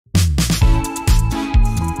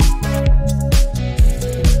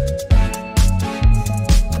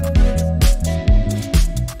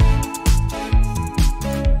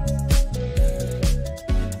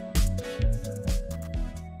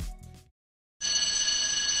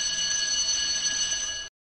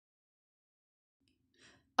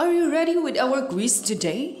Are you ready with our quiz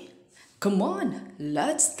today? Come on,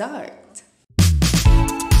 let's start.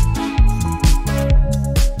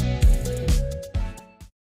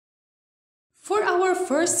 For our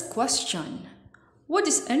first question, what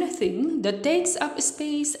is anything that takes up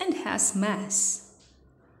space and has mass?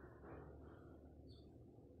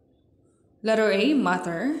 Letter A,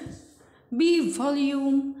 matter, B,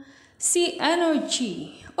 volume, C,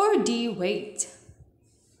 energy, or D, weight?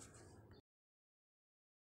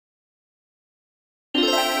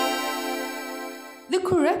 The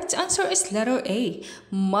correct answer is letter A,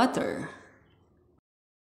 matter.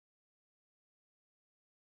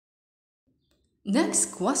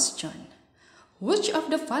 Next question. Which of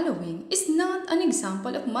the following is not an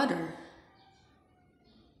example of matter?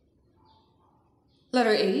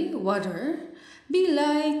 Letter A, water, B,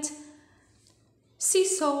 light, C,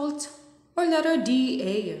 salt, or letter D,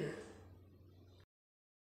 air?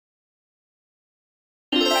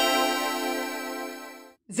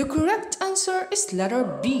 The correct answer is letter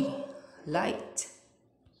B, light.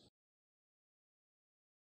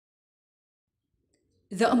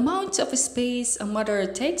 The amount of space a matter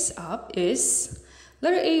takes up is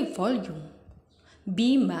letter A, volume,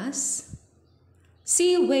 B, mass,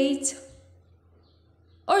 C, weight,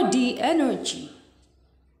 or D, energy?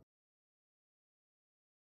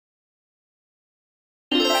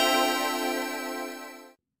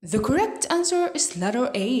 The correct answer is letter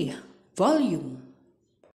A, volume.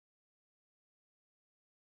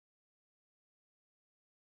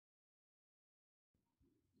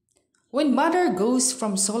 When matter goes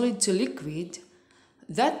from solid to liquid,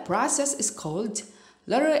 that process is called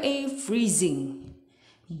letter A, freezing,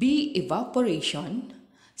 B, evaporation,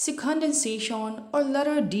 C, condensation, or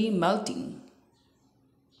letter D, melting?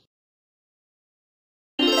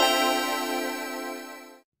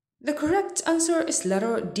 The correct answer is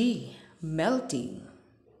letter D, melting.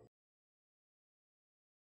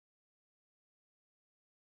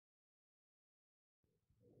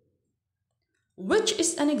 Which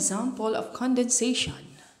is an example of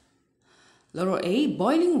condensation? Letter A,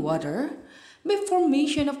 boiling water, B,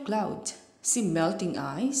 formation of cloud, C, melting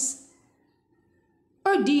ice,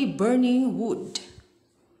 or D, burning wood?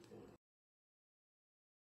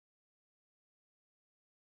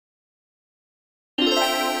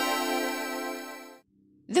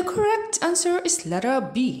 The correct answer is letter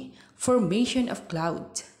B, formation of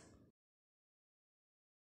cloud.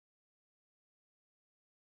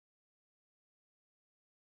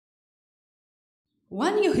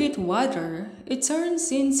 When you heat water, it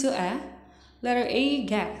turns into a letter A,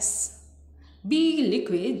 gas, B,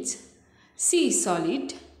 liquid, C,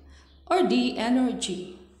 solid, or D,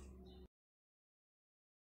 energy?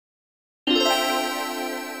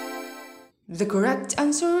 The correct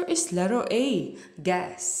answer is letter A,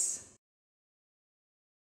 gas.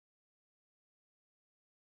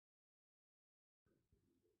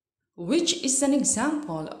 Which is an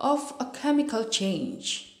example of a chemical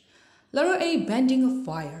change? Letter A, bending of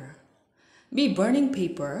wire, B, burning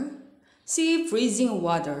paper, C, freezing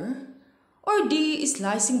water, or D,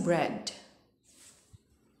 slicing bread?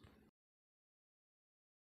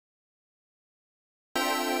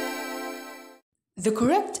 The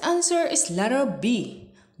correct answer is letter B,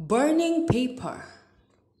 burning paper.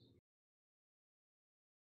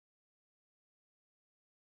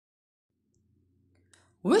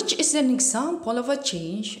 Which is an example of a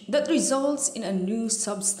change that results in a new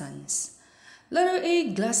substance? Letter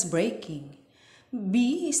A, glass breaking,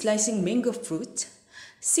 B, slicing mango fruit,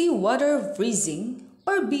 C, water freezing,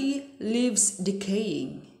 or B, leaves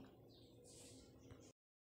decaying?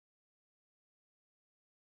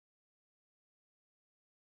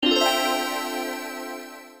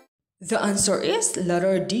 The answer is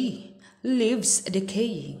letter D, leaves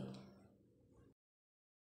decaying.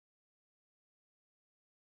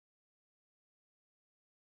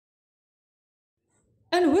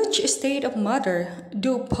 And which state of matter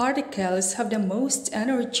do particles have the most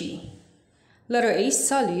energy? Letter A,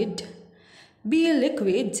 solid, B,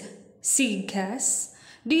 liquid, C, gas,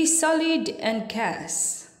 D, solid and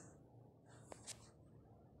gas?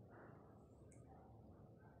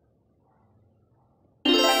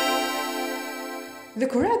 The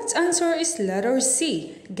correct answer is letter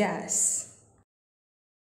C, gas.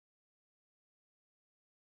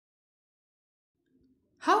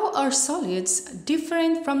 How are solids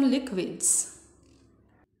different from liquids?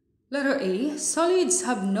 Letter A, solids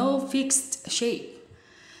have no fixed shape.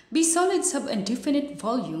 B, solids have indefinite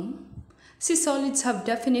volume. C, solids have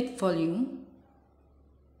definite volume.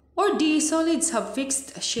 Or D, solids have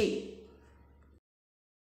fixed shape?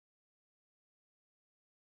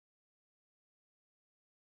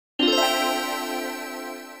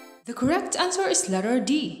 The correct answer is letter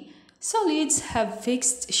D. Solids have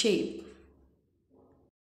fixed shape.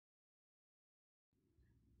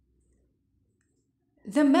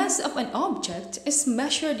 The mass of an object is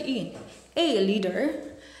measured in A.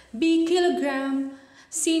 liter, B. kilogram,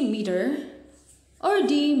 C. meter, or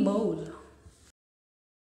D. mole.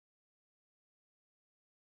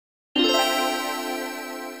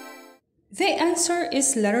 The answer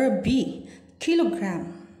is letter B.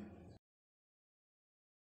 kilogram.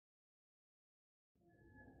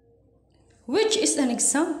 Which is an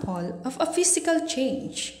example of a physical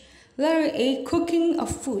change? Letter A. cooking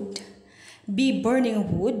of food, B.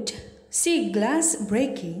 burning wood, C. glass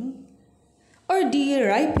breaking, or D.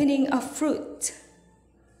 ripening of fruit.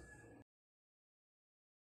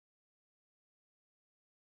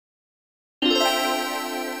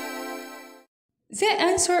 The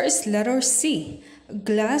answer is letter C.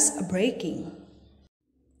 glass breaking.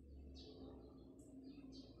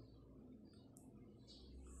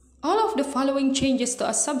 All of the following changes to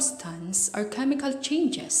a substance are chemical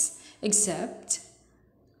changes, except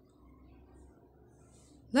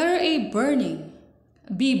letter A. burning,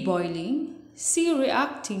 B. boiling, C.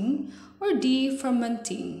 reacting, or D.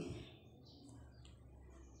 fermenting.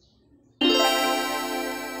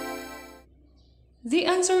 The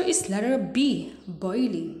answer is letter B.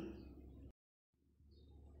 boiling.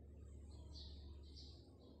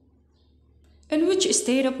 In which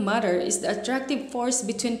state of matter is the attractive force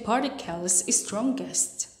between particles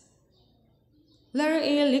strongest? Letter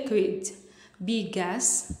A. liquid, B.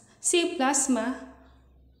 gas, C. plasma,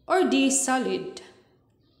 or D. solid.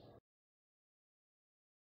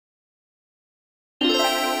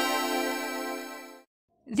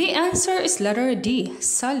 The answer is letter D.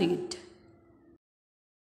 solid.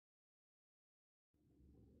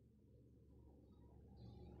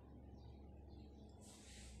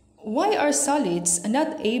 Why are solids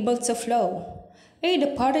not able to flow? A.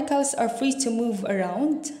 The particles are free to move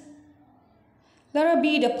around. Letter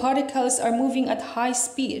B. The particles are moving at high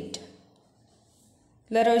speed.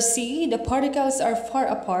 Letter C. The particles are far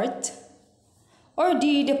apart. Or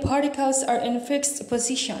D. The particles are in fixed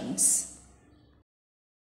positions.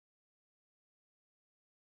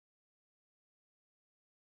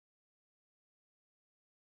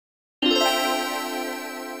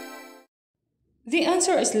 The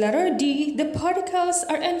answer is letter D. The particles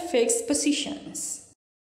are in fixed positions.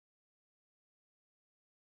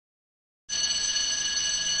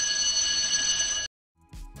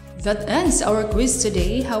 That ends our quiz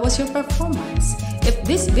today. How was your performance? If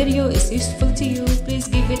this video is useful to you, please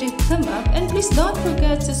give it a thumb up and please don't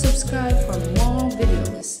forget to subscribe for more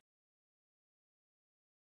videos.